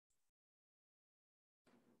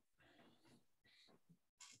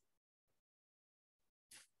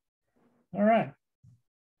All right.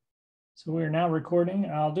 So we're now recording.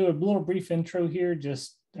 I'll do a little brief intro here,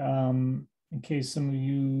 just in case some of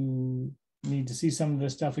you need to see some of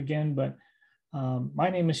this stuff again. But my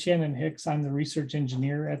name is Shannon Hicks. I'm the research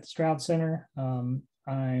engineer at the Stroud Center.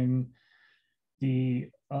 I'm the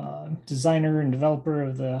designer and developer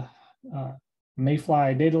of the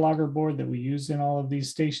Mayfly data logger board that we use in all of these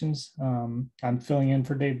stations. I'm filling in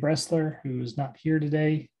for Dave Bressler, who is not here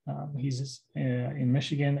today. He's in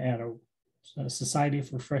Michigan at a Society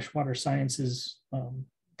for Freshwater Sciences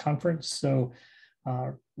conference. So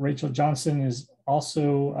Rachel Johnson is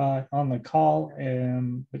also on the call,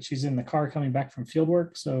 but she's in the car coming back from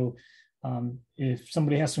fieldwork. So if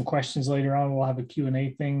somebody has some questions later on, we'll have a Q&A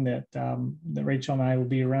thing that Rachel and I will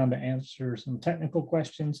be around to answer some technical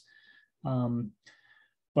questions.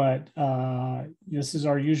 But this is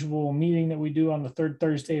our usual meeting that we do on the third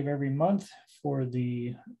Thursday of every month for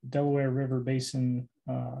the Delaware River Basin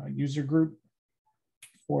user group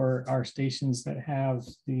for our stations that have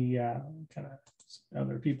the kind of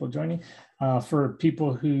other people joining. For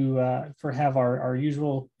people who have our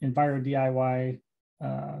usual EnviroDIY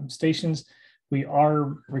stations, we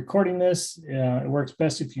are recording this. It works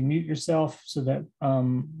best if you mute yourself so that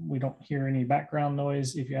we don't hear any background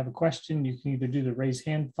noise. If you have a question, you can either do the raise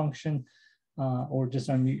hand function or just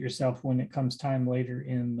unmute yourself when it comes time later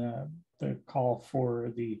in the call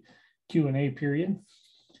for the Q&A period.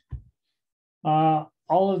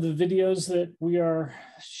 All of the videos that we are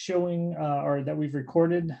showing or that we've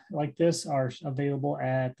recorded like this are available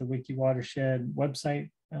at the Wiki Watershed website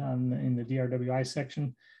in the DRWI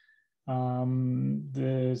section.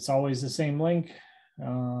 It's always the same link.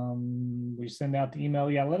 We send out the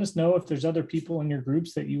email. Yeah, let us know if there's other people in your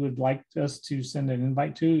groups that you would like us to send an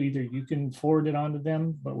invite to. Either you can forward it on to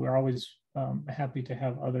them, but we're always happy to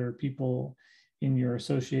have other people in your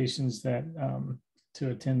associations that to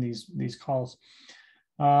attend these calls.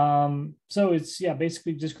 So it's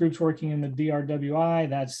basically just groups working in the DRWI.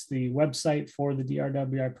 That's the website for the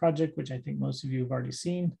DRWI project, which I think most of you have already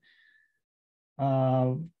seen.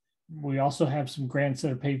 We also have some grants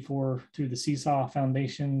that are paid for through the Seesaw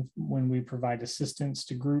Foundation when we provide assistance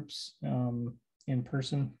to groups in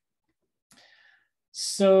person.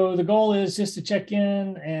 So the goal is just to check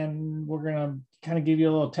in, and we're going to kind of give you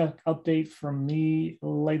a little tech update from me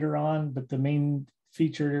later on. But the main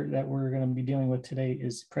feature that we're going to be dealing with today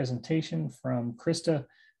is a presentation from Krista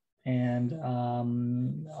and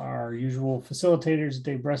our usual facilitators,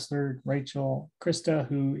 Dave Bressler, Rachel, Krista,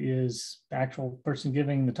 who is the actual person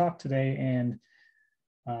giving the talk today, and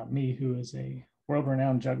me, who is a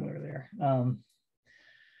world-renowned juggler there.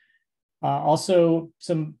 Also,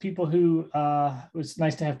 some people who, it was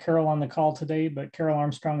nice to have Carol on the call today, but Carol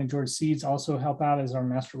Armstrong and George Seeds also help out as our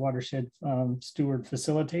Master Watershed Steward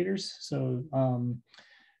facilitators. So,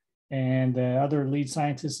 and the other lead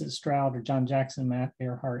scientists at Stroud are John Jackson, Matt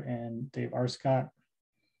Earhart, and Dave Arscott,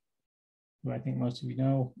 who I think most of you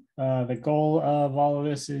know. The goal of all of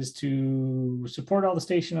this is to support all the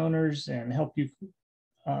station owners and help you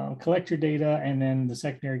collect your data. And then the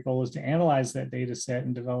secondary goal is to analyze that data set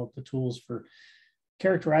and develop the tools for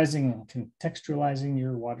characterizing and contextualizing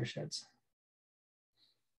your watersheds.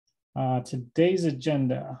 Today's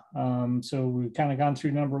agenda. So we've kind of gone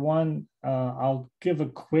through number one. I'll give a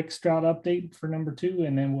quick Stroud update for number two,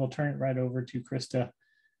 and then we'll turn it right over to Krista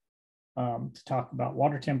to talk about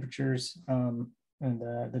water temperatures and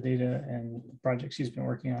the data and projects she's been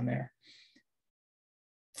working on there.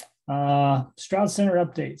 Stroud Center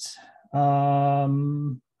updates. I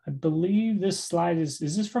believe this slide is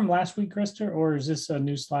this from last week, Krista, or is this a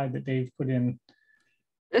new slide that Dave put in?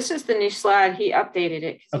 This is the new slide. He updated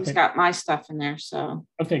it because he's got my stuff in there. So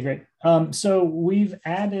okay, great. So we've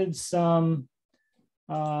added some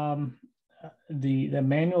the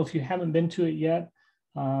manual. If you haven't been to it yet,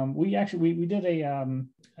 we did an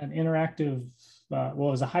interactive. Well, it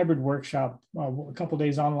was a hybrid workshop, a couple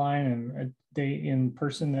days online and a day in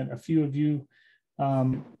person that a few of you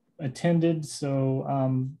attended. So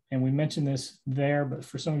and we mentioned this there, but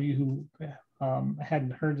for some of you who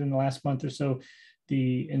hadn't heard in the last month or so,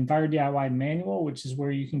 the EnviroDIY manual, which is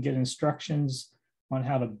where you can get instructions on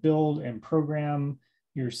how to build and program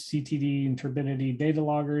your CTD and turbidity data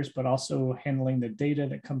loggers, but also handling the data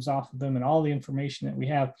that comes off of them, and all the information that we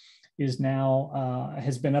have is now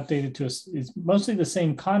has been updated to us. It's mostly the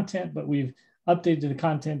same content, but we've updated the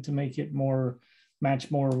content to make it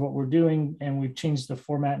match more of what we're doing, and we've changed the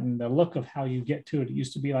format and the look of how you get to it. It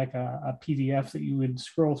used to be like a PDF that you would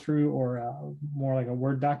scroll through, or more like a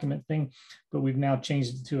Word document thing, but we've now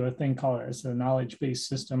changed it to a thing called as a knowledge-based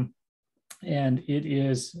system. And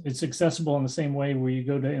it's accessible in the same way where you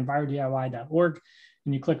go to envirodiy.org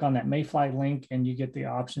and you click on that Mayfly link, and you get the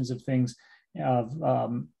options of things of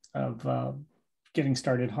getting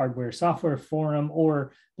started hardware, software, forum,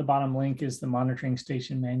 or the bottom link is the monitoring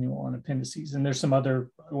station manual and appendices. And there's some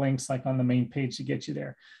other links like on the main page to get you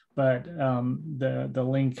there. But the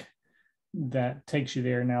link that takes you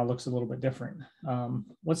there now looks a little bit different.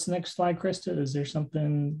 What's the next slide, Krista? Is there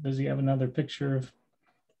something, does he have another picture of,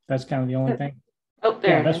 that's kind of the only thing? Oh,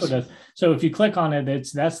 there. Yeah, that's what it is. So if you click on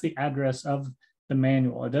it, that's the address of the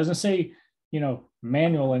manual. It doesn't say,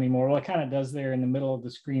 manual anymore. Well, it kind of does there in the middle of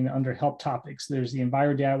the screen under help topics. There's the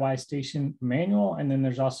EnviroDIY station manual, and then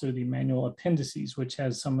there's also the manual appendices, which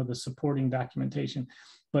has some of the supporting documentation.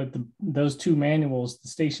 But those two manuals, the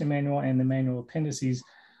station manual and the manual appendices,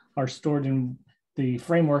 are stored in the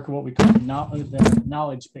framework of what we call the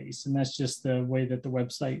knowledge base. And that's just the way that the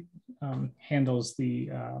website handles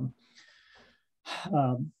the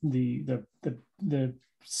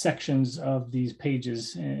sections of these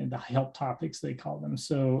pages and the help topics, they call them.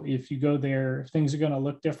 So if you go there, things are going to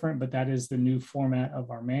look different, but that is the new format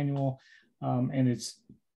of our manual. And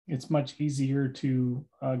it's much easier to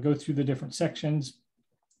go through the different sections.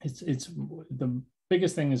 It's the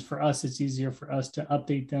biggest thing is for us, it's easier for us to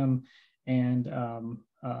update them and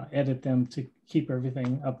edit them to keep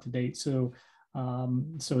everything up to date. So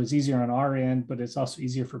it's easier on our end, but it's also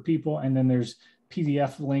easier for people. And then there's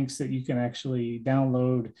PDF links that you can actually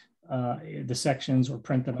download the sections or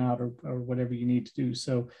print them out or whatever you need to do.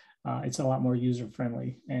 So it's a lot more user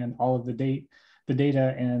friendly, and all of the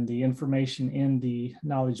data and the information in the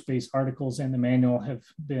knowledge base articles and the manual have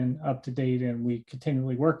been up to date, and we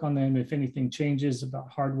continually work on them. If anything changes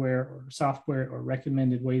about hardware or software or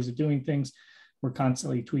recommended ways of doing things, we're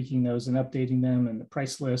constantly tweaking those and updating them, and the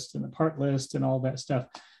price list and the part list and all that stuff,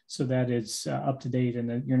 so that it's up to date and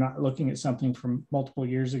that you're not looking at something from multiple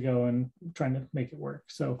years ago and trying to make it work.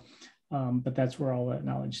 So, but that's where all that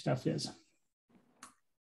knowledge stuff is.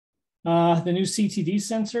 The new CTD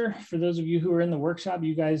sensor, for those of you who are in the workshop,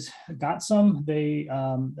 you guys got some.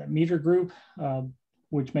 That meter group,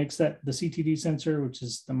 which makes the CTD sensor, which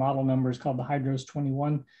is the model number, is called the Hydros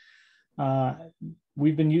 21.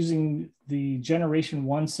 We've been using the Generation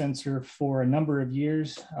 1 sensor for a number of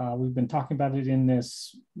years. We've been talking about it in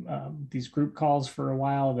these group calls for a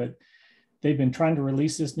while, that they've been trying to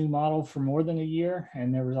release this new model for more than a year,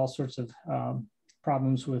 and there was all sorts of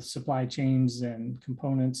problems with supply chains and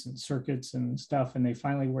components and circuits and stuff, and they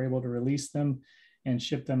finally were able to release them and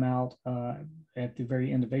ship them out at the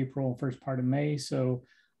very end of April, first part of May. So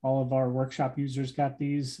all of our workshop users got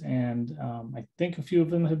these, and I think a few of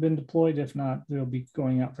them have been deployed. If not, they'll be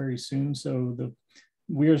going out very soon. So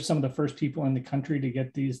we are some of the first people in the country to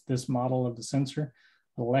get this model of the sensor.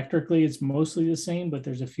 Electrically, it's mostly the same, but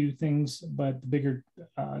there's a few things. But the bigger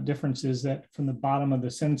difference is that from the bottom of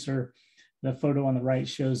the sensor, the photo on the right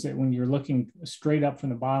shows that when you're looking straight up from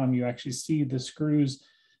the bottom, you actually see the screws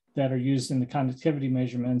that are used in the conductivity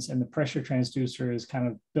measurements, and the pressure transducer is kind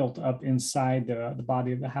of built up inside the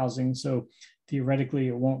body of the housing. So theoretically,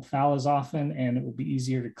 it won't foul as often, and it will be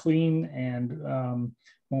easier to clean and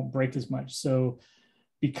won't break as much. So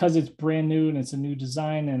because it's brand new and it's a new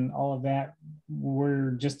design and all of that,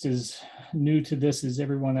 we're just as new to this as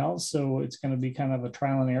everyone else. So it's going to be kind of a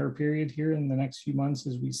trial and error period here in the next few months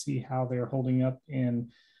as we see how they're holding up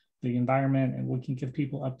in the environment, and we can give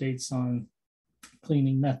people updates on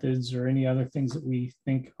cleaning methods or any other things that we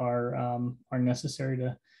think are necessary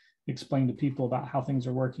to explain to people about how things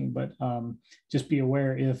are working. But just be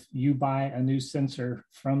aware, if you buy a new sensor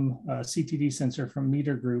from a CTD sensor from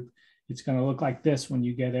Meter Group, it's going to look like this when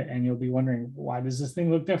you get it, and you'll be wondering, why does this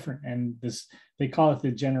thing look different? And they call it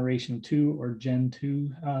the Generation 2 or Gen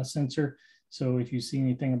 2 sensor. So if you see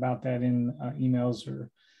anything about that in emails or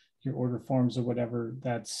your order forms or whatever,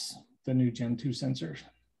 that's the new Gen 2 sensor.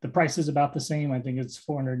 The price is about the same. I think it's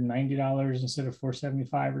 $490 instead of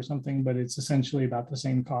 $475 or something, but it's essentially about the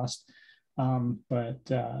same cost. But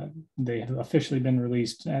they have officially been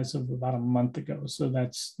released as of about a month ago. So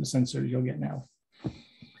that's the sensor you'll get now.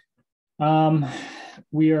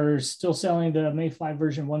 We are still selling the Mayfly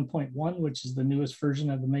version 1.1, which is the newest version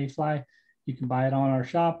of the Mayfly. You can buy it on our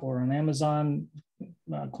shop or on Amazon.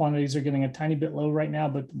 Quantities are getting a tiny bit low right now,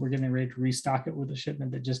 but we're getting ready to restock it with a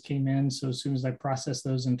shipment that just came in. So as soon as I process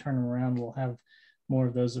those and turn them around, we'll have more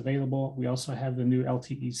of those available. We also have the new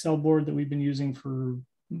LTE cell board that we've been using for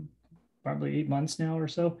probably 8 months now or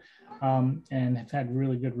so, and have had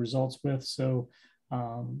really good results with. So,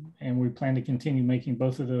 and we plan to continue making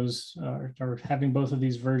both of those or having both of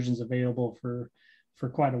these versions available for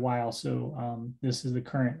quite a while. So this is the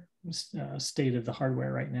current state of the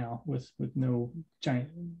hardware right now, with no giant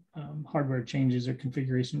hardware changes or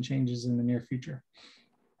configuration changes in the near future.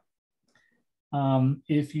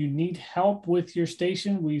 If you need help with your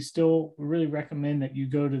station, we still really recommend that you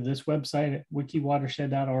go to this website at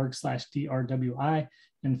wikiwatershed.org/DRWI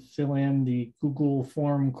and fill in the Google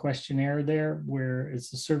form questionnaire there, where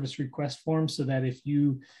it's a service request form, so that if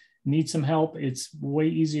you need some help, it's way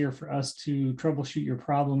easier for us to troubleshoot your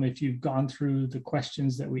problem if you've gone through the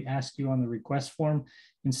questions that we ask you on the request form,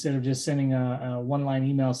 instead of just sending a one-line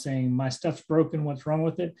email saying, my stuff's broken, what's wrong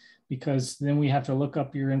with it? Because then we have to look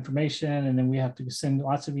up your information, and then we have to send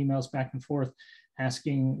lots of emails back and forth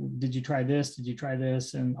asking, did you try this? Did you try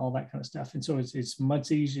this? And all that kind of stuff. And so it's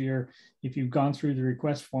much easier if you've gone through the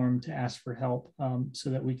request form to ask for help,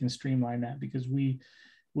 so that we can streamline that, because we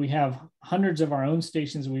have hundreds of our own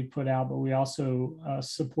stations that we've put out, but we also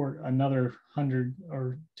support another 100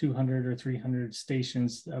 or 200 or 300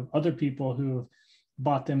 stations of other people who have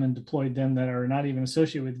bought them and deployed them that are not even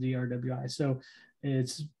associated with DRWI. So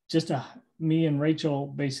it's just me and Rachel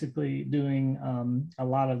basically doing a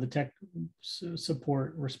lot of the tech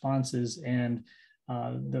support responses. And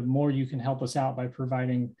the more you can help us out by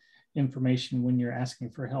providing information when you're asking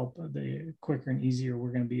for help, the quicker and easier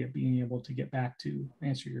we're going to be at being able to get back to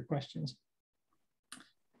answer your questions.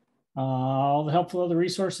 All the helpful other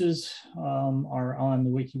resources are on the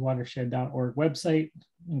wikiwatershed.org website,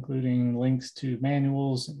 including links to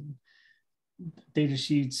manuals and data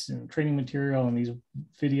sheets and training material and these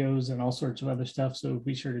videos and all sorts of other stuff. So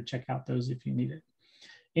be sure to check out those if you need it.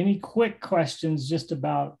 Any quick questions just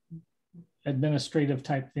about administrative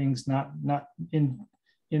type things, not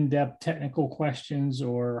in-depth technical questions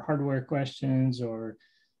or hardware questions or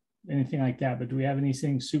anything like that, but do we have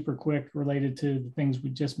anything super quick related to the things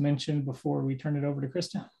we just mentioned before we turn it over to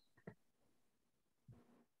Krista?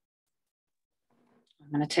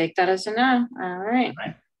 I'm going to take that as a no. All right. All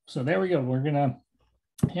right. So there we go. We're going to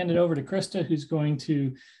hand it over to Krista, who's going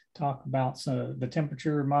to talk about the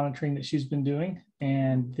temperature monitoring that she's been doing.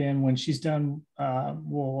 And then when she's done,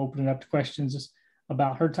 we'll open it up to questions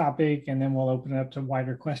about her topic, and then we'll open it up to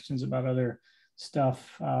wider questions about other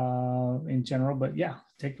stuff in general. But yeah,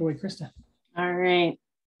 take it away, Krista. All right.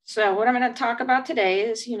 So what I'm going to talk about today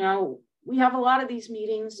is, we have a lot of these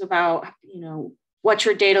meetings about, what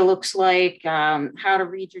your data looks like, how to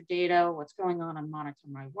read your data, what's going on Monitor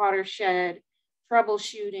My Watershed,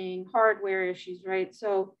 troubleshooting, hardware issues, right?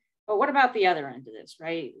 So, but what about the other end of this,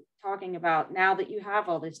 right? Talking about now that you have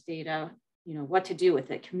all this data, what to do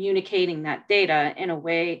with it, communicating that data in a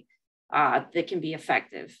way that can be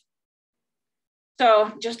effective.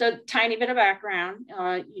 So just a tiny bit of background,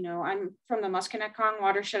 I'm from the Musconetcong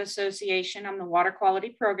Watershed Association. I'm the water quality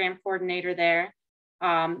program coordinator there.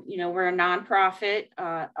 We're a nonprofit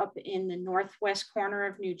up in the northwest corner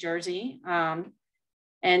of New Jersey.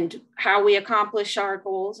 And how we accomplish our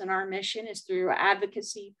goals and our mission is through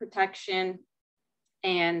advocacy, protection,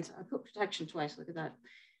 and I put protection twice, look at that,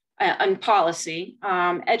 and policy,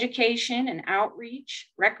 education and outreach,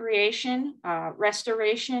 recreation,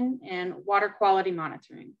 restoration, and water quality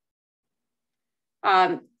monitoring.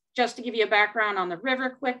 Just to give you a background on the river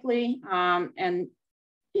quickly, and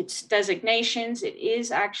its designations, it is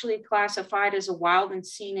actually classified as a wild and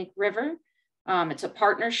scenic river. It's a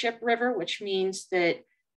partnership river, which means that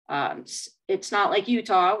it's not like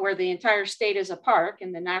Utah, where the entire state is a park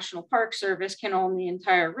and the National Park Service can own the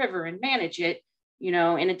entire river and manage it. In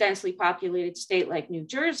a densely populated state like New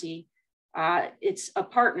Jersey, it's a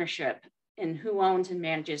partnership in who owns and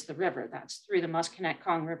manages the river. That's through the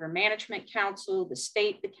Musconetcong River Management Council, the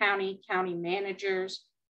state, the county managers,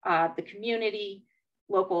 the community,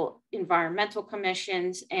 local environmental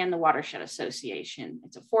commissions, and the Watershed Association.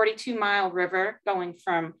 It's a 42-mile river going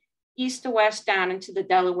from east to west down into the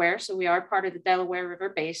Delaware. So we are part of the Delaware River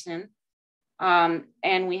Basin.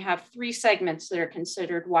 And we have 3 segments that are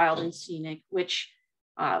considered wild and scenic, which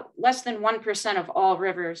less than 1% of all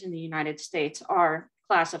rivers in the United States are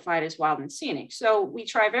classified as wild and scenic. So we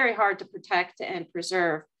try very hard to protect and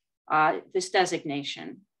preserve this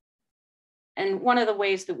designation. And one of the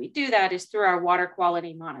ways that we do that is through our water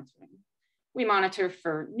quality monitoring. We monitor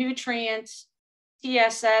for nutrients,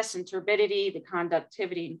 TSS and turbidity, the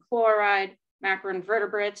conductivity and chloride,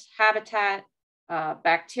 macroinvertebrates, habitat,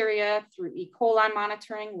 bacteria through E. coli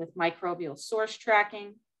monitoring with microbial source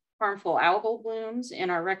tracking, harmful algal blooms in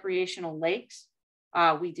our recreational lakes.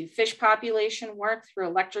 We do fish population work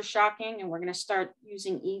through electroshocking, and we're going to start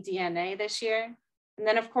using eDNA this year. And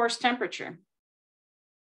then, of course, temperature.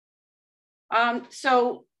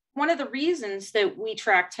 So one of the reasons that we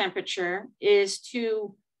track temperature is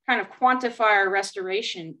to kind of quantify our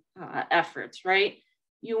restoration efforts, right?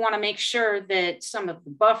 You want to make sure that some of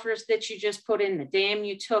the buffers that you just put in, the dam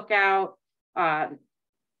you took out,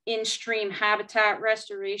 in-stream habitat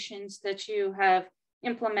restorations that you have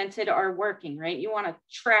implemented are working, right? You want to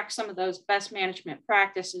track some of those best management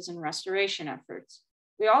practices and restoration efforts.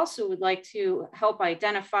 We also would like to help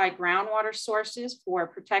identify groundwater sources for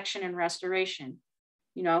protection and restoration.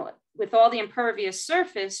 You know, with all the impervious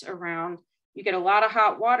surface around, you get a lot of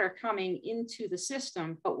hot water coming into the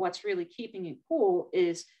system, but what's really keeping it cool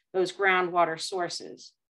is those groundwater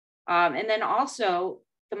sources. And then also,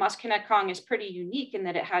 the Musconetcong is pretty unique in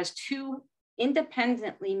that it has two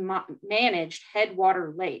independently managed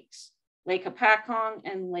headwater lakes, Lake Hopatcong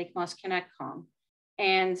and Lake Musconetcong.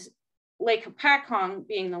 And Lake Hopatcong,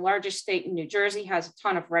 being the largest state in New Jersey, has a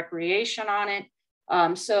ton of recreation on it.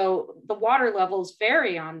 So the water levels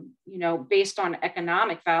vary on, you know, based on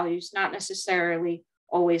economic values, not necessarily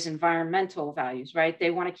always environmental values, right?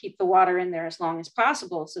 They want to keep the water in there as long as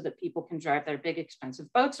possible so that people can drive their big expensive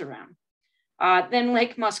boats around. Then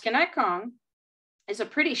Lake Musconetcong is a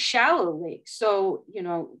pretty shallow lake. So, you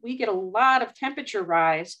know, we get a lot of temperature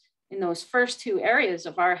rise in those first two areas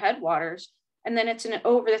of our headwaters. And then it's an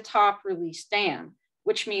over-the-top release dam,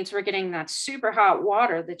 which means we're getting that super hot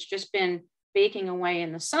water that's just been baking away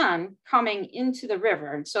in the sun coming into the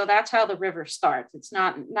river. And so that's how the river starts. It's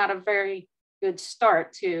not a very good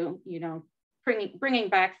start to, you know, bringing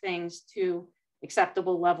back things to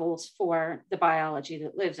acceptable levels for the biology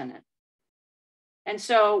that lives in it. And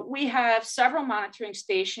so we have several monitoring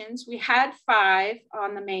stations. We had 5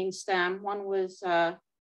 on the main stem. One was the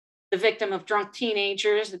victim of drunk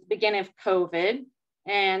teenagers at the beginning of COVID.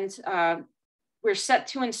 And we're set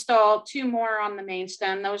to install 2 more on the main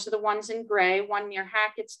stem. Those are the ones in gray, one near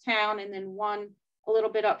Hackettstown, and then one a little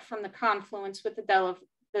bit up from the confluence with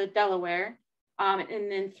the Delaware.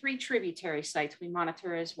 And then 3 tributary sites we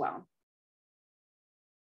monitor as well.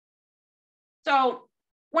 So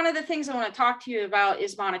one of the things I want to talk to you about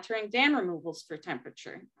is monitoring dam removals for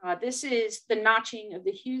temperature. This is the notching of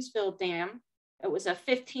the Hughesville Dam. It was a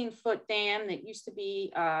 15-foot dam that used to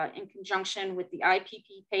be in conjunction with the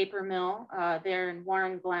IPP paper mill there in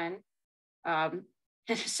Warren Glen.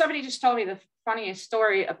 Somebody just told me the funniest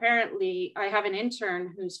story. Apparently, I have an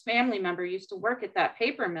intern whose family member used to work at that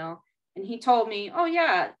paper mill, and he told me, oh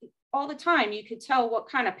yeah, all the time you could tell what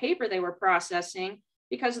kind of paper they were processing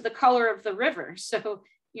because of the color of the river. So,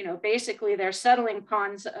 you know, basically their settling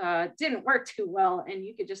ponds didn't work too well, and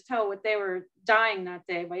you could just tell what they were dyeing that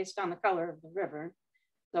day based on the color of the river.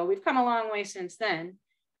 So we've come a long way since then.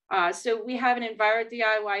 So we have an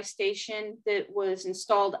EnviroDIY station that was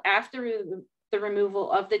installed after the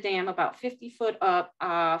removal of the dam, about 50 foot up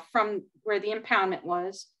from where the impoundment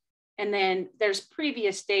was. And then there's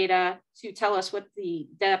previous data to tell us what the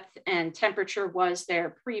depth and temperature was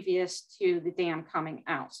there previous to the dam coming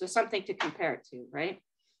out. So something to compare it to, right?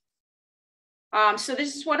 So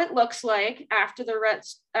this is what it looks like after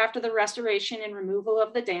the restoration and removal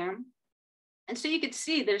of the dam. And so you can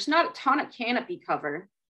see there's not a ton of canopy cover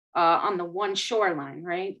on the one shoreline,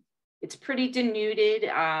 right? It's pretty denuded,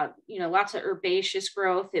 you know, lots of herbaceous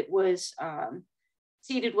growth. It was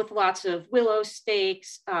seeded with lots of willow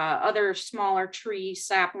stakes, other smaller trees,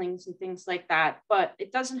 saplings, and things like that, but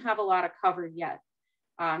it doesn't have a lot of cover yet.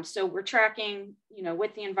 So we're tracking, you know,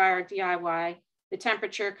 with the EnviroDIY, the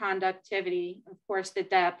temperature, conductivity, of course, the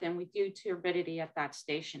depth, and we do turbidity at that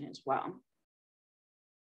station as well.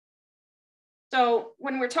 So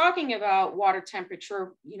when we're talking about water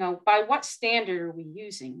temperature, you know, by what standard are we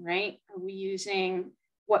using, right? Are we using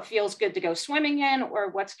what feels good to go swimming in, or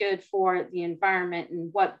what's good for the environment, and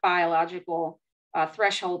what biological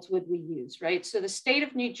thresholds would we use, right? So the state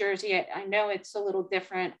of New Jersey, I know it's a little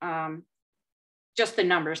different, just the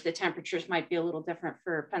numbers, the temperatures might be a little different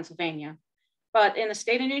for Pennsylvania. But in the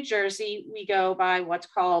state of New Jersey, we go by what's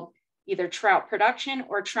called either trout production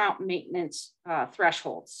or trout maintenance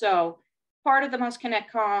thresholds. So part of the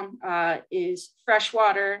Musconetcong is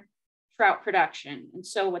freshwater trout production. And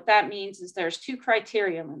so what that means is there's 2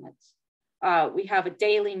 criteria limits. We have a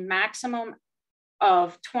daily maximum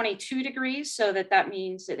of 22 degrees, so that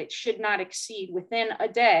means that it should not exceed within a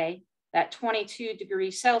day that 22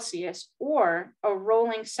 degrees Celsius, or a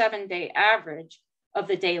rolling 7-day average of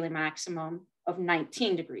the daily maximum of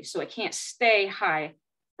 19 degrees. So it can't stay high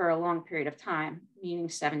for a long period of time, meaning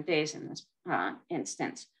 7 days in this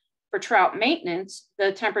instance. For trout maintenance,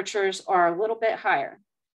 the temperatures are a little bit higher.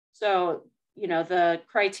 So, you know, the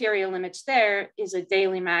criteria limits there is a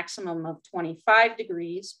daily maximum of 25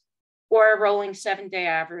 degrees or a rolling 7-day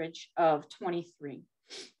average of 23.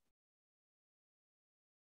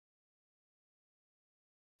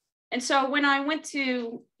 And so when I went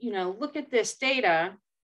to, you know, look at this data,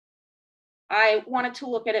 I wanted to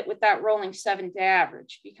look at it with that rolling 7-day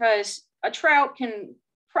average, because a trout can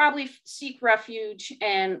probably seek refuge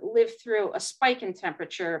and live through a spike in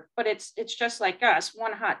temperature, but it's just like us.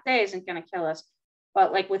 One hot day isn't going to kill us.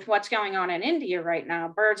 But like with what's going on in India right now,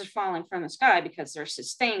 birds are falling from the sky because there's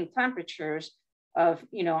sustained temperatures of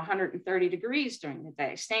 130 degrees during the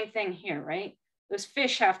day. Same thing here, right? Those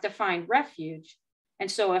fish have to find refuge. And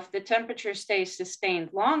so if the temperature stays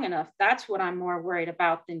sustained long enough, that's what I'm more worried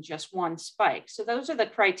about than just one spike. So those are the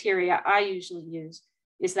criteria I usually use,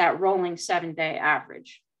 is that rolling 7-day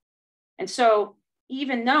average. And so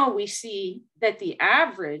even though we see that the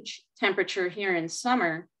average temperature here in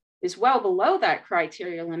summer is well below that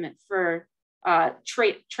criteria limit for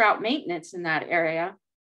trout maintenance in that area,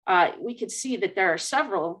 we could see that there are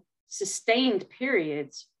several sustained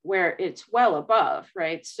periods where it's well above,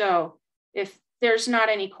 right? So if there's not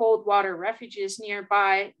any cold water refuges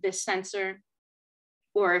nearby this sensor,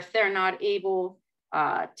 or if they're not able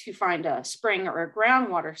to find a spring or a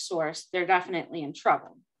groundwater source, they're definitely in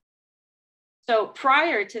trouble. So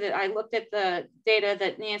prior to that, I looked at the data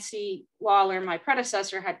that Nancy Lawler, my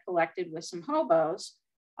predecessor, had collected with some hobos.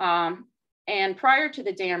 And prior to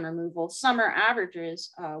the dam removal, summer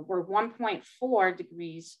averages were 1.4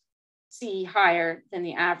 degrees C higher than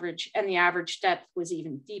the average, and the average depth was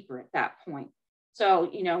even deeper at that point.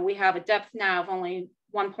 So, we have a depth now of only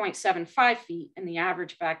 1.75 feet, and the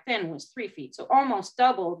average back then was 3 feet. So almost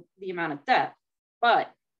double the amount of depth,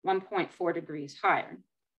 but 1.4 degrees higher.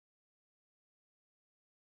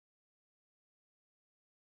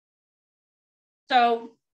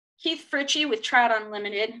 So Keith Fritchie with Trout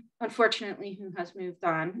Unlimited, unfortunately, who has moved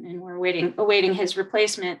on, and we're awaiting his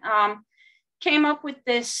replacement, came up with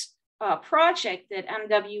this project that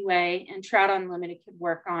MWA and Trout Unlimited could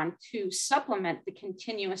work on to supplement the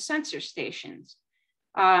continuous sensor stations.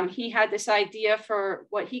 He had this idea for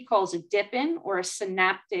what he calls a dip-in, or a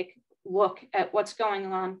synaptic look at what's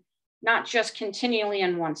going on, not just continually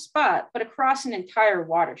in one spot, but across an entire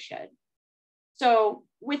watershed. So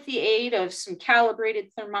with the aid of some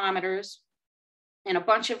calibrated thermometers and a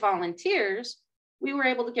bunch of volunteers, we were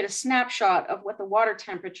able to get a snapshot of what the water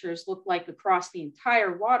temperatures look like across the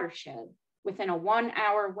entire watershed within a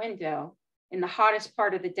 1-hour window in the hottest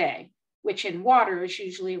part of the day, which in water is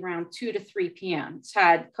usually around 2 to 3 p.m. It's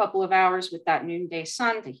had a couple of hours with that noonday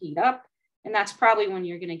sun to heat up, and that's probably when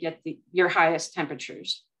you're going to get your highest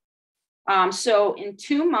temperatures. So in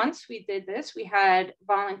 2 months, we did this. We had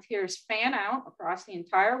volunteers fan out across the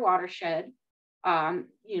entire watershed,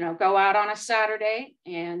 go out on a Saturday,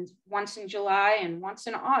 and once in July and once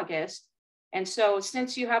in August. And so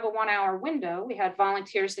since you have a 1-hour window, we had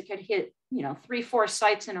volunteers that could hit, 3-4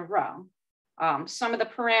 sites in a row. Some of the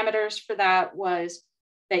parameters for that was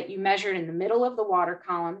that you measured in the middle of the water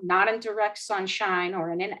column, not in direct sunshine or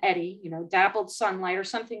in an eddy, dappled sunlight or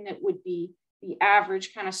something that would be the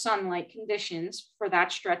average kind of sunlight conditions for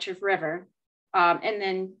that stretch of river. And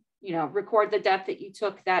then, record the depth that you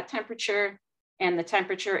took that temperature and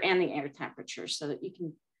the air temperature so that you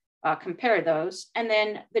can compare those. And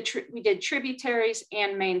then we did tributaries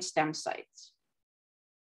and main stem sites.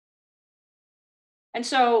 And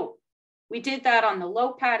so we did that on the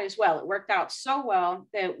low pad as well. It worked out so well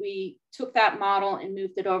that we took that model and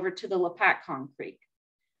moved it over to the Lapacon Creek.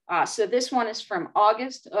 So this one is from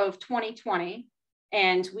August of 2020,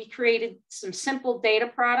 and we created some simple data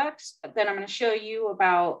products that I'm going to show you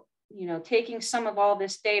about, taking some of all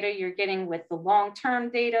this data you're getting with the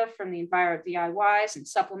long-term data from the EnviroDIYs and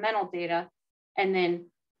supplemental data, and then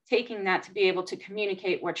taking that to be able to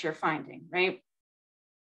communicate what you're finding, right?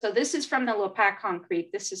 So this is from the Lapacon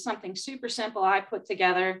Creek. This is something super simple I put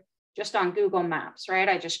together just on Google Maps, right?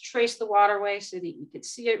 I just traced the waterway so that you could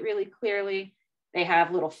see it really clearly. They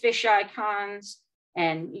have little fish icons,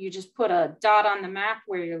 and you just put a dot on the map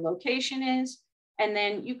where your location is, and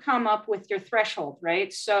then you come up with your threshold,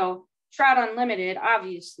 right? So Trout Unlimited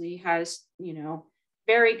obviously has,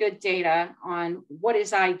 very good data on what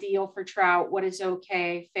is ideal for trout, what is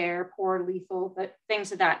okay, fair, poor, lethal, but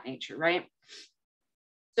things of that nature, right?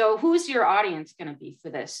 So who's your audience going to be for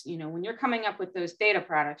this? When you're coming up with those data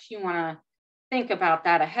products, you want to think about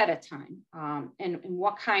that ahead of time, and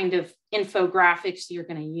what kind of infographics you're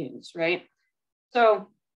going to use, right? So,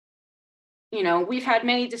 we've had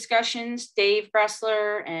many discussions, Dave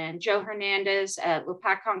Bressler and Joe Hernandez at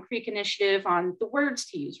Lapacon Creek Initiative, on the words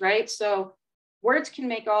to use, right? So words can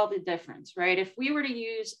make all the difference, right? If we were to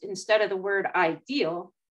use, instead of the word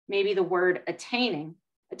ideal, maybe the word attaining.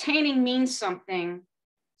 Attaining means something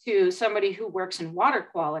to somebody who works in water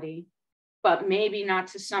quality, but maybe not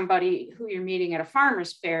to somebody who you're meeting at a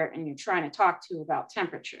farmer's fair and you're trying to talk to about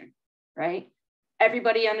temperature, right?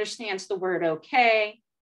 everybody understands the word okay,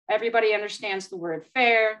 everybody understands the word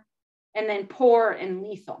fair, and then poor and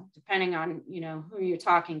lethal, depending on, you know, who you're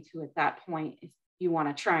talking to at that point, if you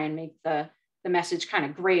want to try and make the message kind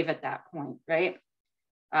of grave at that point, right?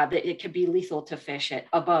 That it could be lethal to fish at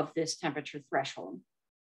above this temperature threshold.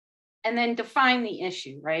 And then define the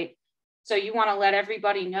issue, right? So you want to let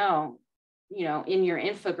everybody know, you know, in your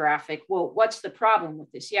infographic, well, what's the problem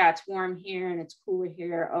with this? Yeah, it's warm here and it's cooler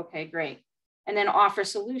here. Okay, great. And then offer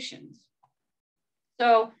solutions.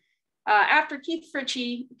 So after Keith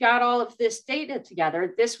Fritchie got all of this data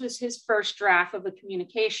together, this was his first draft of a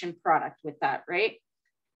communication product with that, right?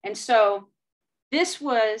 And so this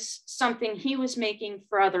was something he was making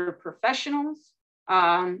for other professionals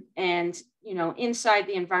and, you know, inside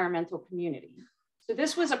the environmental community. So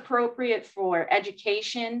this was appropriate for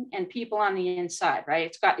education and people on the inside,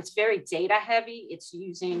 right? It's very data heavy. It's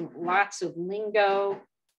using lots of lingo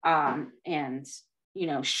and, you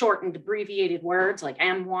know, shortened abbreviated words like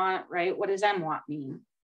MWatt, right? What does MWatt mean?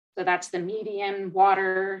 So that's the median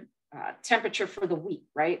water temperature for the week,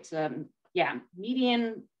 right? So, yeah,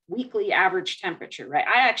 median weekly average temperature, right?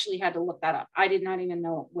 I actually had to look that up. I did not even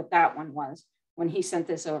know what that one was when he sent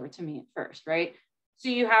this over to me at first, right? So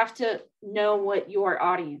you have to know what your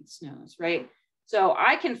audience knows, right? So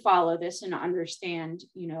I can follow this and understand,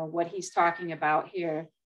 you know, what he's talking about here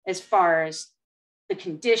as far as the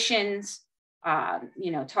conditions,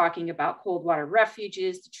 you know, talking about cold water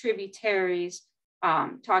refuges, the tributaries,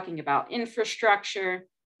 talking about infrastructure.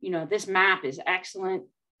 You know, this map is excellent,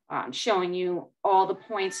 showing you all the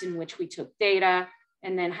points in which we took data,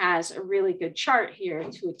 and then has a really good chart here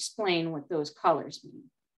to explain what those colors mean.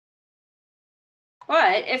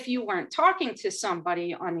 But if you weren't talking to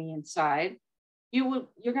somebody on the inside, you're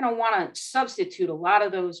going to want to substitute a lot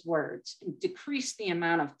of those words and decrease the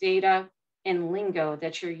amount of data and lingo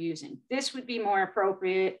that you're using. This would be more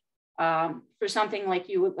appropriate for something like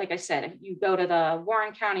like I said, you go to the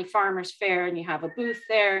Warren County Farmers Fair and you have a booth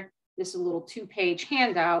there. This is a little 2-page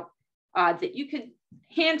handout that you could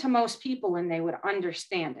hand to most people and they would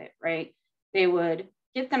understand it, right? They would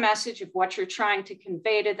get the message of what you're trying to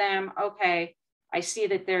convey to them. Okay, I see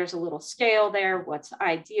that there's a little scale there. What's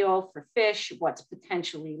ideal for fish? What's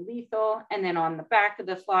potentially lethal? And then on the back of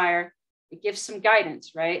the flyer, it gives some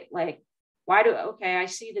guidance, right? Like, okay, I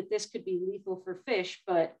see that this could be lethal for fish,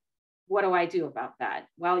 but what do I do about that?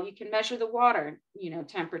 Well, you can measure the water, you know,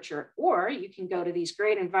 temperature, or you can go to these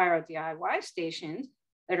great EnviroDIY stations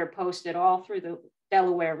that are posted all through the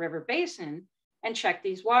Delaware River Basin and check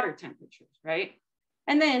these water temperatures, right?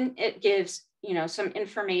 And then it gives, you know, some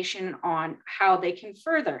information on how they can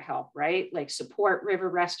further help, right? Like support river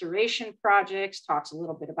restoration projects, talks a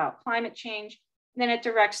little bit about climate change. And then it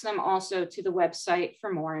directs them also to the website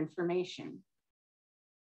for more information.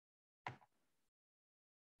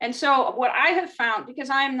 And so what I have found, because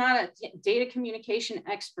I am not a data communication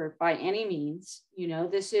expert by any means, you know,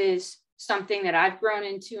 this is something that I've grown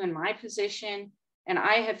into in my position. And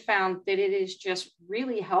I have found that it is just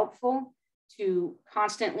really helpful to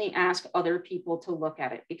constantly ask other people to look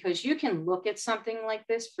at it, because you can look at something like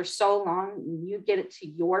this for so long and you get it to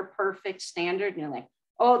your perfect standard and you're like,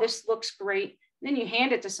 oh, this looks great. And then you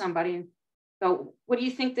hand it to somebody and go, what do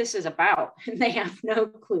you think this is about? And they have no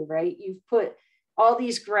clue, right? You've put all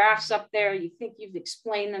these graphs up there. You think you've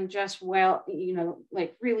explained them just well, you know,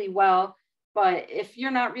 like really well. But if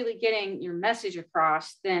you're not really getting your message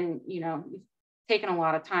across, then, you know, you've taken a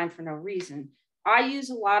lot of time for no reason. I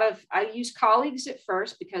use colleagues at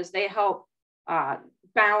first because they help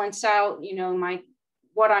balance out, you know,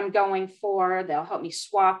 what I'm going for. They'll help me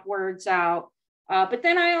swap words out. But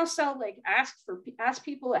then I also like ask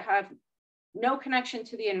people that have no connection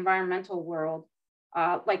to the environmental world,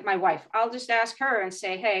 like my wife. I'll just ask her and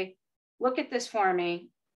say, hey, look at this for me.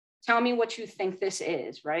 Tell me what you think this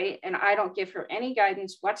is, right? And I don't give her any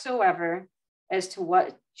guidance whatsoever as to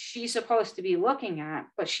what she's supposed to be looking at,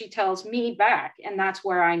 but she tells me back. And that's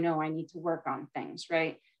where I know I need to work on things,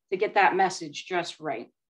 right? To get that message just right.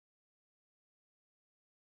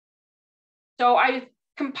 So I've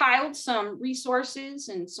compiled some resources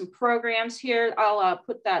and some programs here. I'll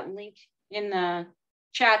put that link in the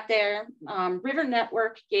chat there. River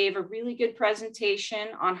Network gave a really good presentation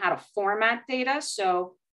on how to format data.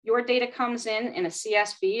 So your data comes in a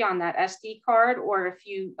CSV on that SD card, or if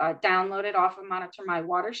you download it off of Monitor My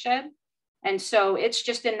Watershed. And so it's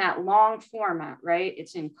just in that long format, right?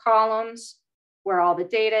 It's in columns where all the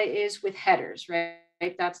data is with headers, right?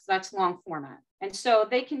 That's long format. And so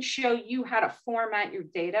they can show you how to format your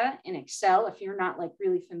data in Excel if you're not like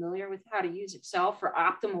really familiar with how to use Excel for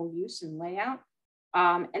optimal use and layout.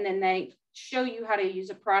 And then they show you how to use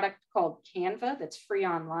a product called Canva that's free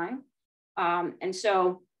online. And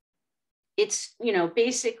so it's,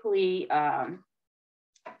 basically,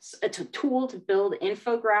 it's a tool to build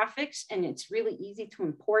infographics, and it's really easy to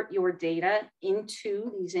import your data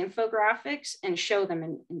into these infographics and show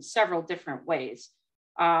them in several different ways.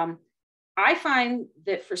 I find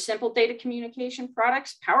that for simple data communication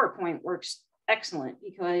products, PowerPoint works excellent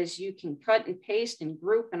because you can cut and paste and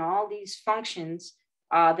group and all these functions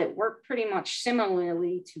that work pretty much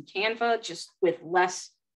similarly to Canva, just with less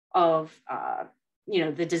of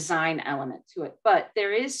the design element to it. But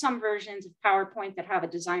there is some versions of PowerPoint that have a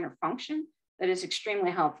designer function that is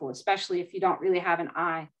extremely helpful, especially if you don't really have an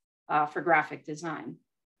eye for graphic design.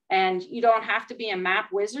 And you don't have to be a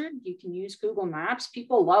map wizard. You can use Google Maps.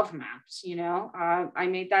 People love maps, I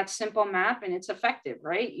made that simple map and it's effective,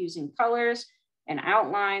 right? Using colors and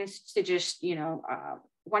outlines to just,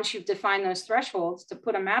 once you've defined those thresholds to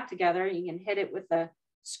put a map together, you can hit it with a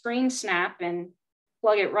screen snap and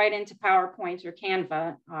plug it right into PowerPoint or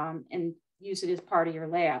Canva and use it as part of your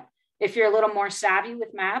layout. If you're a little more savvy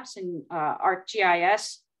with maps and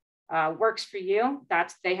ArcGIS works for you,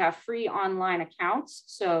 they have free online accounts.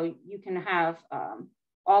 So you can have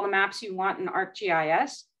all the maps you want in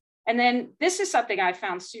ArcGIS. And then this is something I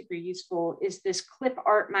found super useful is this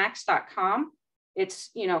clipartmax.com. It's,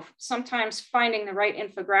 sometimes finding the right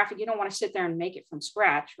infographic, you don't want to sit there and make it from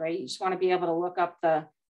scratch, right? You just want to be able to look up the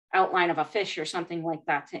outline of a fish or something like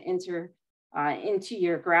that to enter into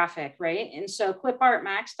your graphic, right? And so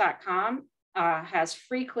clipartmax.com has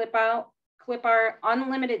free clip art,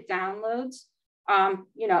 unlimited downloads,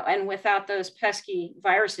 and without those pesky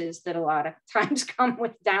viruses that a lot of times come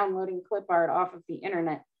with downloading clip art off of the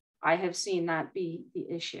internet. I have seen that be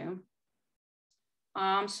the issue.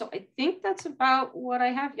 So I think that's about what I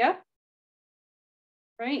have. Yep.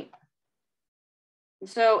 Right.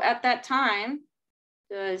 So at that time,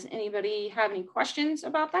 does anybody have any questions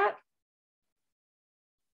about that?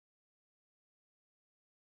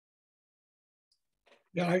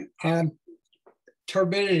 Yeah,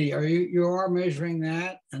 turbidity. You are measuring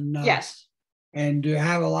that, and yes. And do you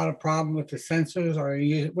have a lot of problem with the sensors, or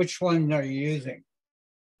which one are you using?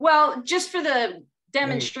 Well, just for the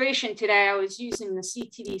demonstration today, I was using the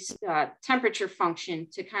CTD temperature function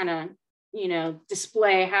to kind of,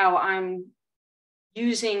 display how I'm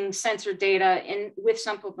using sensor data with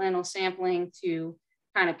supplemental sampling to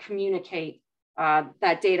kind of communicate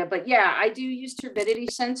that data. But yeah, I do use turbidity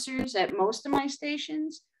sensors at most of my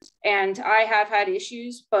stations, and I have had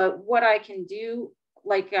issues. But what I can do,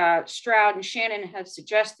 like Stroud and Shannon have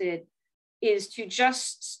suggested, is to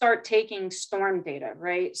just start taking storm data,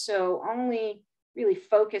 right? So only really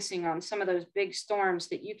focusing on some of those big storms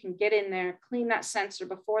that you can get in there, clean that sensor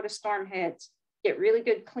before the storm hits, get really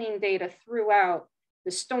good clean data throughout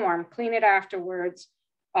the storm, clean it afterwards,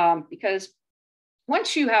 because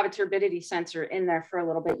once you have a turbidity sensor in there for a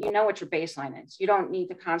little bit, you know what your baseline is. You don't need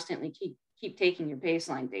to constantly keep taking your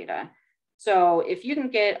baseline data. So if you can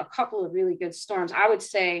get a couple of really good storms, I would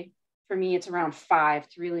say for me, it's around 5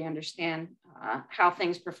 to really understand how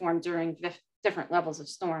things perform during different levels of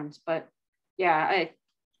storms. But yeah,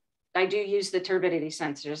 I do use the turbidity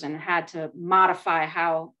sensors and had to modify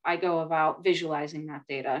how I go about visualizing that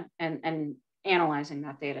data and analyzing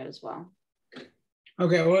that data as well.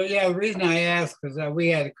 Okay, well, yeah, the reason I asked is we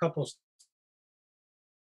had a couple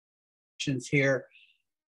stations here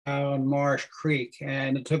on Marsh Creek,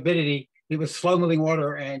 and the turbidity, it was slow moving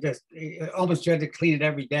water, and just almost you had to clean it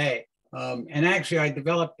every day. And actually, I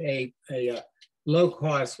developed a low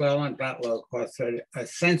cost, well, not low cost, a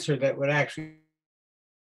sensor that would actually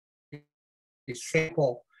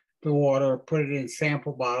sample the water, put it in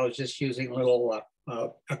sample bottles, just using little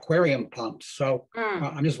aquarium pumps. So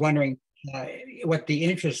I'm just wondering what the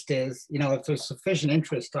interest is. If there's sufficient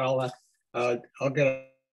interest, I'll get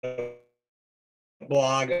a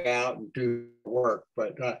blog out and do work.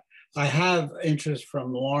 But I have interest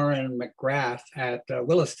from Lauren McGrath at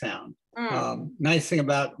Willistown. Nice thing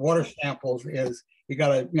about water samples is you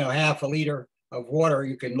got a half a liter of water.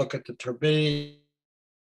 You can look at the turbidity.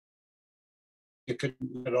 You could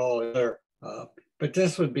do it all there, but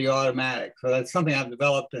this would be automatic. So that's something I've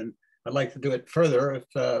developed, and I'd like to do it further if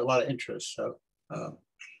a lot of interest. So,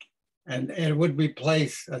 and it would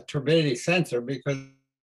replace a turbidity sensor, because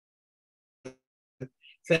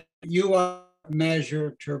you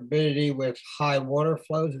measure turbidity with high water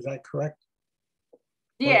flows. Is that correct?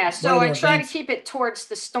 Yeah, so I try to keep it towards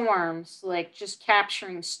the storms, like just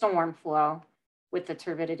capturing storm flow with the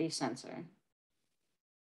turbidity sensor.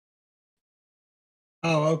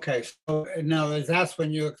 Oh, okay. So now that's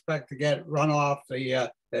when you expect to get runoff.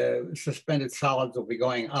 The suspended solids will be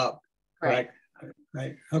going up, Right.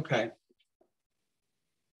 Right. Okay.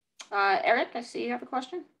 Eric, I see you have a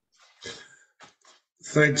question.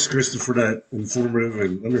 Thanks, Krista, for that informative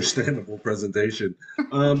and understandable presentation.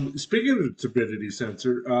 Speaking of the turbidity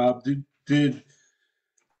sensor, did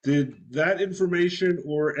that information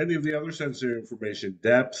or any of the other sensor information,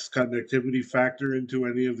 depth, conductivity, factor into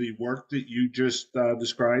any of the work that you just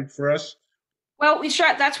described for us? Well,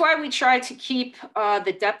 that's why we try to keep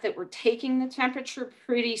the depth that we're taking the temperature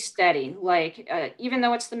pretty steady. Like, even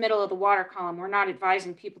though it's the middle of the water column, we're not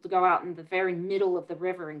advising people to go out in the very middle of the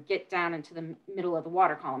river and get down into the middle of the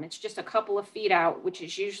water column. It's just a couple of feet out, which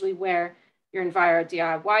is usually where your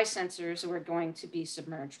EnviroDIY sensors are going to be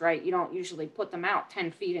submerged, right? You don't usually put them out 10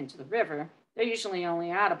 feet into the river. They're usually only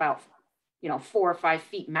at about, 4 or 5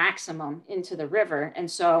 feet maximum into the river. And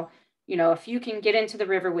so, if you can get into the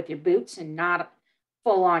river with your boots and not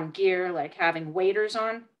full on gear, like having waders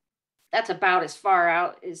on, that's about as far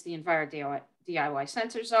out as the EnviroDIY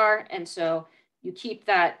sensors are. And so you keep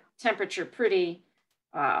that temperature pretty,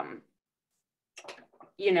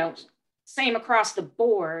 same across the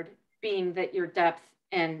board, being that your depth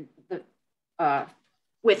and the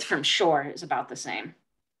width from shore is about the same.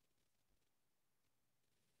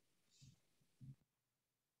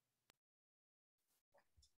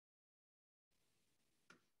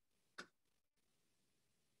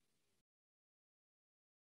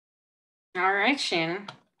 All right, Shannon.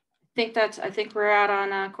 I think we're out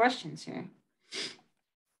on questions here.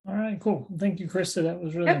 All right, cool. Thank you, Krista. That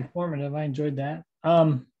was really informative. I enjoyed that.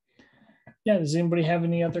 Yeah, does anybody have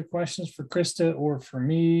any other questions for Krista or for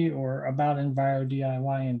me or about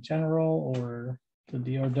EnviroDIY in general or the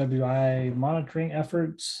DOWI monitoring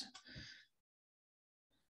efforts?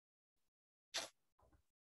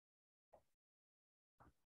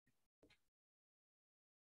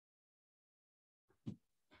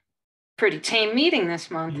 Pretty tame meeting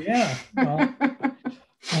this month. Yeah, well, I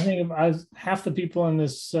think half the people in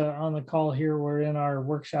this on the call here were in our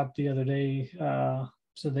workshop the other day.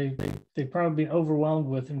 So they probably been overwhelmed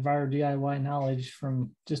with EnviroDIY knowledge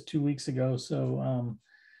from just 2 weeks ago. So,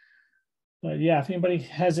 but yeah, if anybody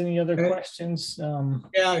has any other questions,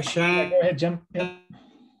 yeah, Sean, go ahead, Jim. Yeah.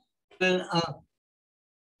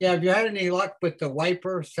 Yeah, have you had any luck with the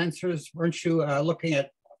wiper sensors? Weren't you looking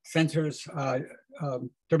at sensors,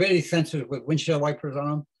 turbidity sensors with windshield wipers on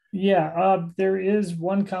them? Yeah, there is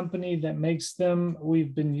one company that makes them.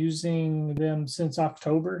 We've been using them since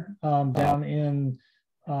October down in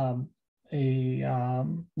the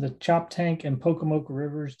Choptank and Pocomoke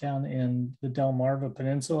rivers down in the Delmarva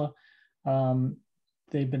Peninsula.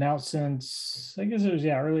 They've been out since, I guess it was,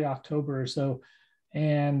 early October or so.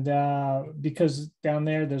 And because down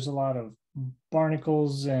there's a lot of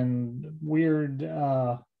barnacles and weird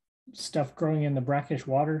stuff growing in the brackish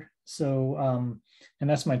water. So, and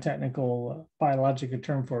that's my technical biological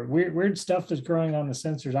term for it. Weird stuff that's growing on the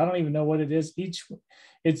sensors. I don't even know what it is.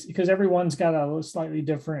 It's because everyone's got a slightly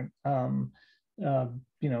different,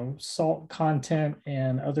 salt content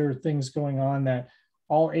and other things going on, that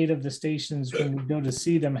all 8 of the stations, when we go to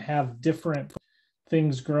see them, have different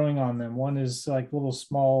things growing on them. One is like little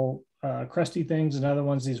small crusty things. Another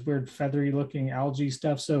one's these weird feathery looking algae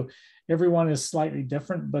stuff. So everyone is slightly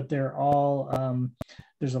different, but they're all,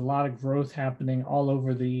 there's a lot of growth happening all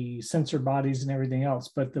over the sensor bodies and everything else.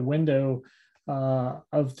 But the window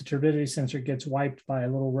of the turbidity sensor gets wiped by a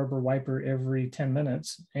little rubber wiper every 10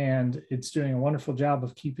 minutes. And it's doing a wonderful job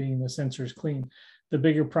of keeping the sensors clean. The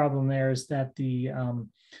bigger problem there is that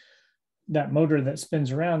that motor that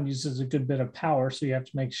spins around uses a good bit of power. So you have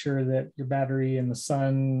to make sure that your battery in the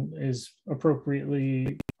sun is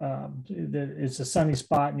appropriately, that it's a sunny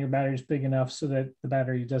spot and your battery is big enough so that the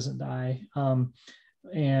battery doesn't die.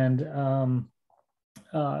 And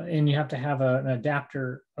you have to have an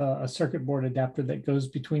adapter, a circuit board adapter that goes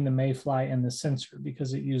between the mayfly and the sensor,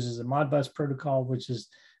 because it uses a Modbus protocol, which is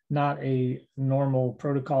not a normal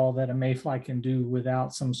protocol that a mayfly can do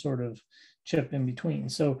without some sort of chip in between.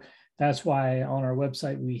 So that's why on our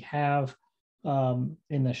website we have,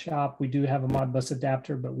 in the shop, we do have a Modbus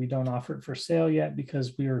adapter, but we don't offer it for sale yet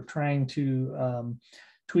because we are trying to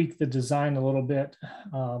tweak the design a little bit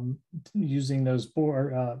using those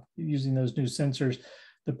new sensors.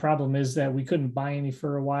 The problem is that we couldn't buy any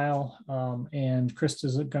for a while, and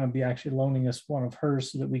Krista's going to be actually loaning us one of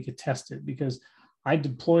hers so that we could test it, because I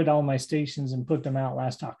deployed all my stations and put them out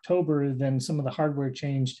last October. Then some of the hardware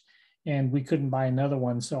changed and we couldn't buy another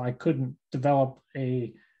one. So I couldn't develop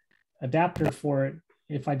a adapter for it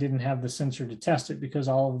if I didn't have the sensor to test it, because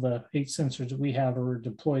all of the 8 sensors that we have are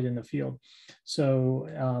deployed in the field. So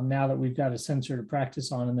now that we've got a sensor to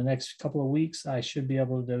practice on, in the next couple of weeks, I should be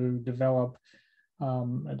able to develop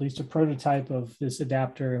at least a prototype of this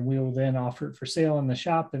adapter, and we will then offer it for sale in the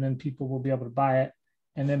shop, and then people will be able to buy it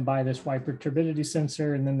and then buy this wiper turbidity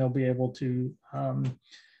sensor, and then they'll be able to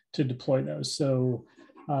deploy those. So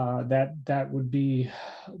that would be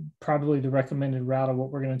probably the recommended route of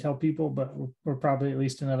what we're going to tell people, but we're probably at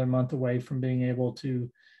least another month away from being able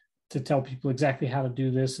to tell people exactly how to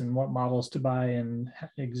do this and what models to buy and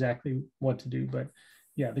exactly what to do. But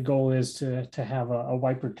yeah, the goal is to have a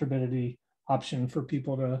wiper turbidity option for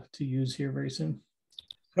people to use here very soon.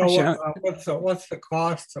 So what's the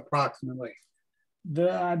cost approximately?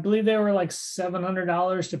 I believe they were like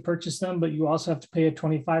 $700 to purchase them, but you also have to pay a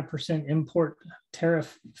 25% import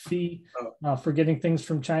tariff fee for getting things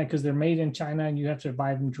from China, because they're made in China and you have to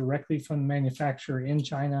buy them directly from the manufacturer in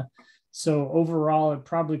China. So overall, it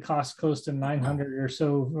probably costs close to $900 or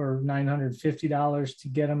so, or $950 to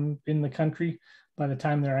get them in the country by the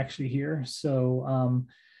time they're actually here. So,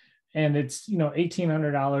 and it's,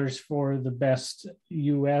 $1,800 for the best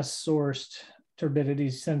US sourced turbidity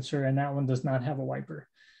sensor, and that one does not have a wiper.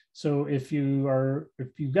 So if you've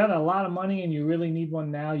got a lot of money and you really need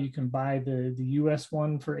one now, you can buy the US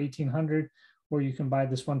one for $1,800, or you can buy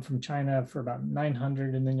this one from China for about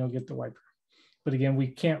 $900, and then you'll get the wiper. But again, we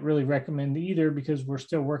can't really recommend either because we're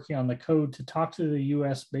still working on the code to talk to the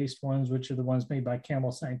US based ones, which are the ones made by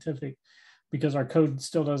Campbell Scientific, because our code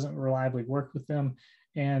still doesn't reliably work with them.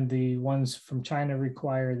 And the ones from China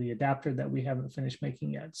require the adapter that we haven't finished making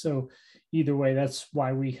yet. So either way, that's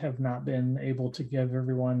why we have not been able to give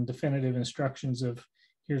everyone definitive instructions of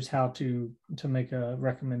here's how to make a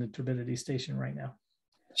recommended turbidity station right now.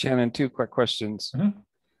 Shannon, two quick questions.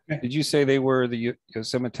 Mm-hmm. Did you say they were the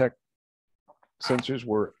Yosemite sensors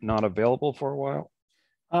were not available for a while?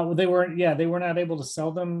 Well, they were not able to sell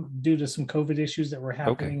them due to some COVID issues that were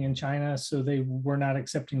happening in China. So they were not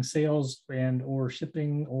accepting sales or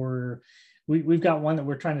shipping, or we've got one that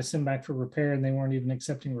we're trying to send back for repair, and they weren't even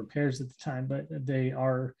accepting repairs at the time, but they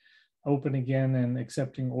are open again and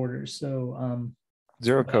accepting orders. So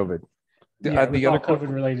zero COVID. The other COVID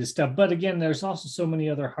related stuff. But again, there's also so many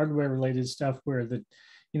other hardware related stuff where the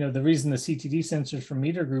reason the CTD sensors from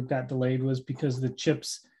Meter Group got delayed was because the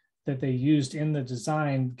chips that they used in the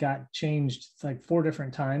design got changed like 4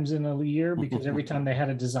 different times in a year, because every time they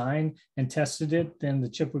had a design and tested it, then the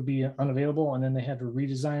chip would be unavailable, and then they had to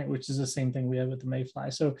redesign it, which is the same thing we had with the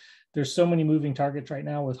Mayfly. So there's so many moving targets right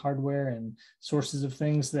now with hardware and sources of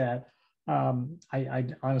things that I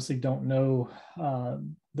honestly don't know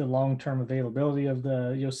the long-term availability of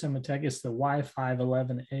the Yosemite. It's the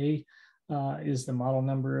Y511A is the model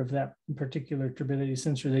number of that particular turbidity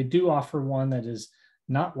sensor. They do offer one that is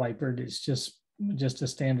not wipered. It's just a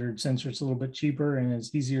standard sensor. It's a little bit cheaper and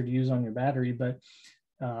it's easier to use on your battery, but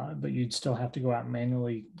you'd still have to go out and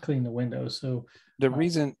manually clean the windows. So the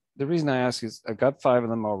reason I ask is I got 5 of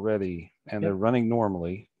them already, and they're running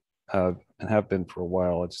normally and have been for a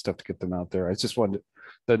while. I just have to get them out there. I just wanted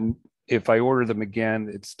then if I order them again,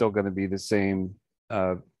 it's still going to be the same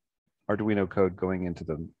Arduino code going into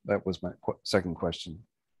them. That was my second question.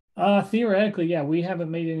 Theoretically, yeah, we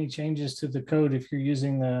haven't made any changes to the code. If you're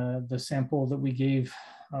using the sample that we gave,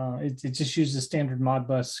 it just uses standard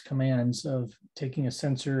Modbus commands of taking a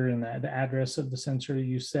sensor and the address of the sensor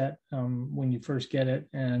you set when you first get it.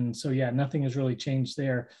 And so, yeah, nothing has really changed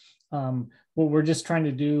there. What we're just trying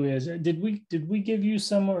to do is, did we give you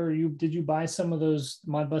some, or did you buy some of those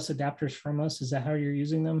Modbus adapters from us? Is that how you're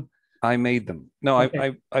using them? I made them. No,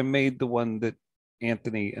 okay. I made the one that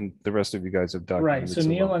Anthony and the rest of you guys have documented. Right. So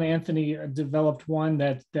Neil and Anthony developed one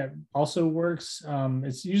that also works.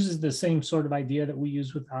 It uses the same sort of idea that we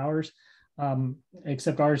use with ours,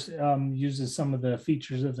 except ours uses some of the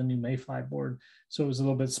features of the new Mayfly board. So it was a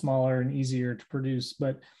little bit smaller and easier to produce.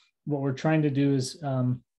 But what we're trying to do is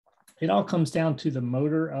it all comes down to the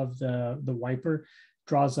motor of the wiper.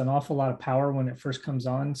 Draws an awful lot of power when it first comes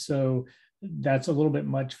on. So that's a little bit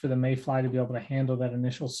much for the Mayfly to be able to handle that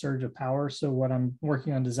initial surge of power. So what I'm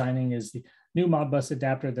working on designing is the new Modbus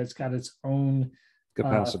adapter that's got its own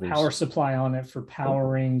power supply on it for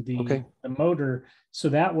powering the motor. So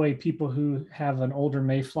that way people who have an older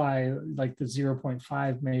Mayfly, like the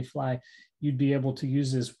 0.5 Mayfly, you'd be able to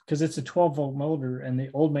use this because it's a 12-volt motor, and the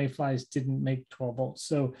old Mayflies didn't make 12 volts.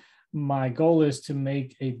 So my goal is to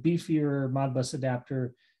make a beefier Modbus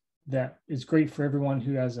adapter that is great for everyone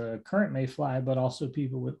who has a current Mayfly, but also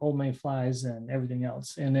people with old Mayflies and everything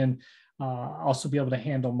else. And then also be able to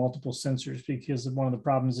handle multiple sensors, because one of the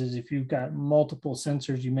problems is if you've got multiple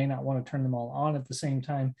sensors, you may not want to turn them all on at the same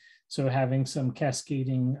time. So having some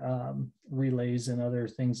cascading relays and other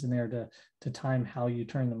things in there to time how you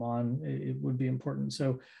turn them on, it would be important.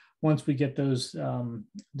 So once we get those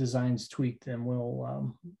designs tweaked, then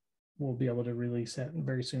we'll be able to release that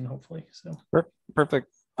very soon, hopefully. So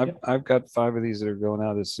Perfect. Yep. I've got 5 of these that are going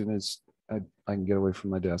out as soon as I can get away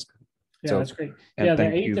from my desk. Yeah, So, that's great. and Yeah, the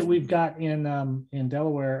thank 8 you. that we've got in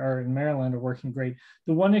Delaware or in Maryland are working great.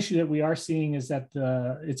 The one issue that we are seeing is that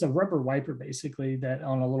it's a rubber wiper basically that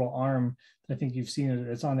on a little arm. I think you've seen it.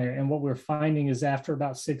 It's on there. And what we're finding is after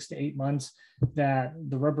about 6 to 8 months, that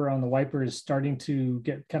the rubber on the wiper is starting to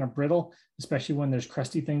get kind of brittle, especially when there's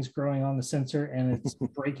crusty things growing on the sensor and it's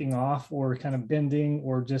breaking off or kind of bending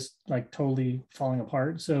or just like totally falling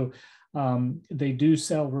apart. So they do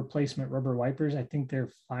sell replacement rubber wipers. I think they're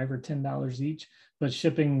 $5 or $10 each, but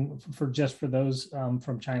shipping for those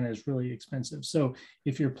from China is really expensive. So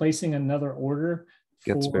if you're placing another order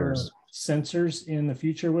Get for spares. sensors in the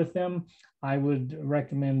future with them, I would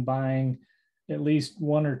recommend buying at least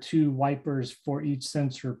 1 or 2 wipers for each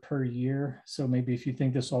sensor per year. So maybe if you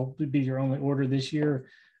think this will be your only order this year,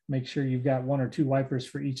 make sure you've got 1 or 2 wipers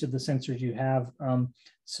for each of the sensors you have,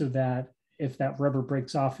 so that if that rubber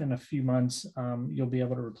breaks off in a few months, you'll be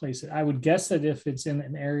able to replace it. I would guess that if it's in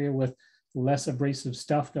an area with less abrasive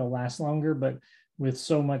stuff, they'll last longer, but with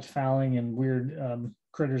so much fouling and weird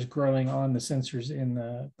critters growing on the sensors in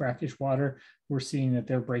the brackish water, we're seeing that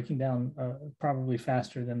they're breaking down probably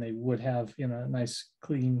faster than they would have in a nice,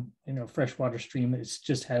 clean, freshwater stream that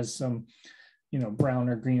just has some, brown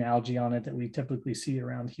or green algae on it that we typically see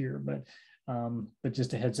around here. But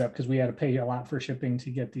just a heads up, because we had to pay a lot for shipping to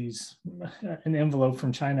get these, an envelope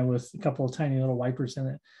from China with a couple of tiny little wipers in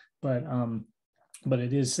it. But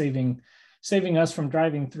it is saving us from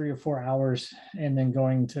driving 3 or 4 hours and then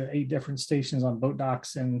going to 8 different stations on boat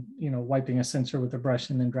docks and wiping a sensor with a brush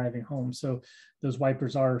and then driving home. So those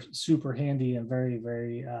wipers are super handy and very,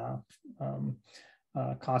 very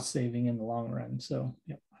cost saving in the long run. So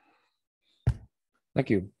yeah. Thank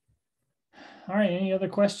you. All right. Any other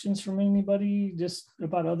questions from anybody just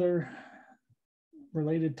about other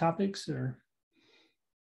related topics? Or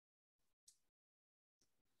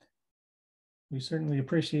we certainly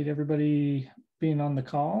appreciate everybody being on the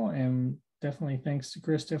call, and definitely thanks to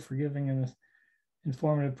Krista for giving an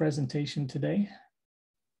informative presentation today.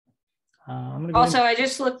 I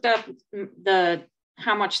just looked up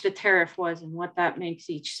how much the tariff was and what that makes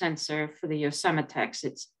each sensor for the Yosemitex.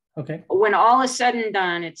 It's okay. When all is said and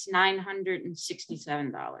done, it's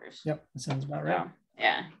 $967. Yep, that sounds about right. So,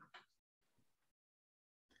 yeah.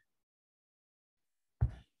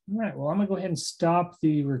 All right. Well, I'm gonna go ahead and stop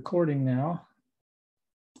the recording now.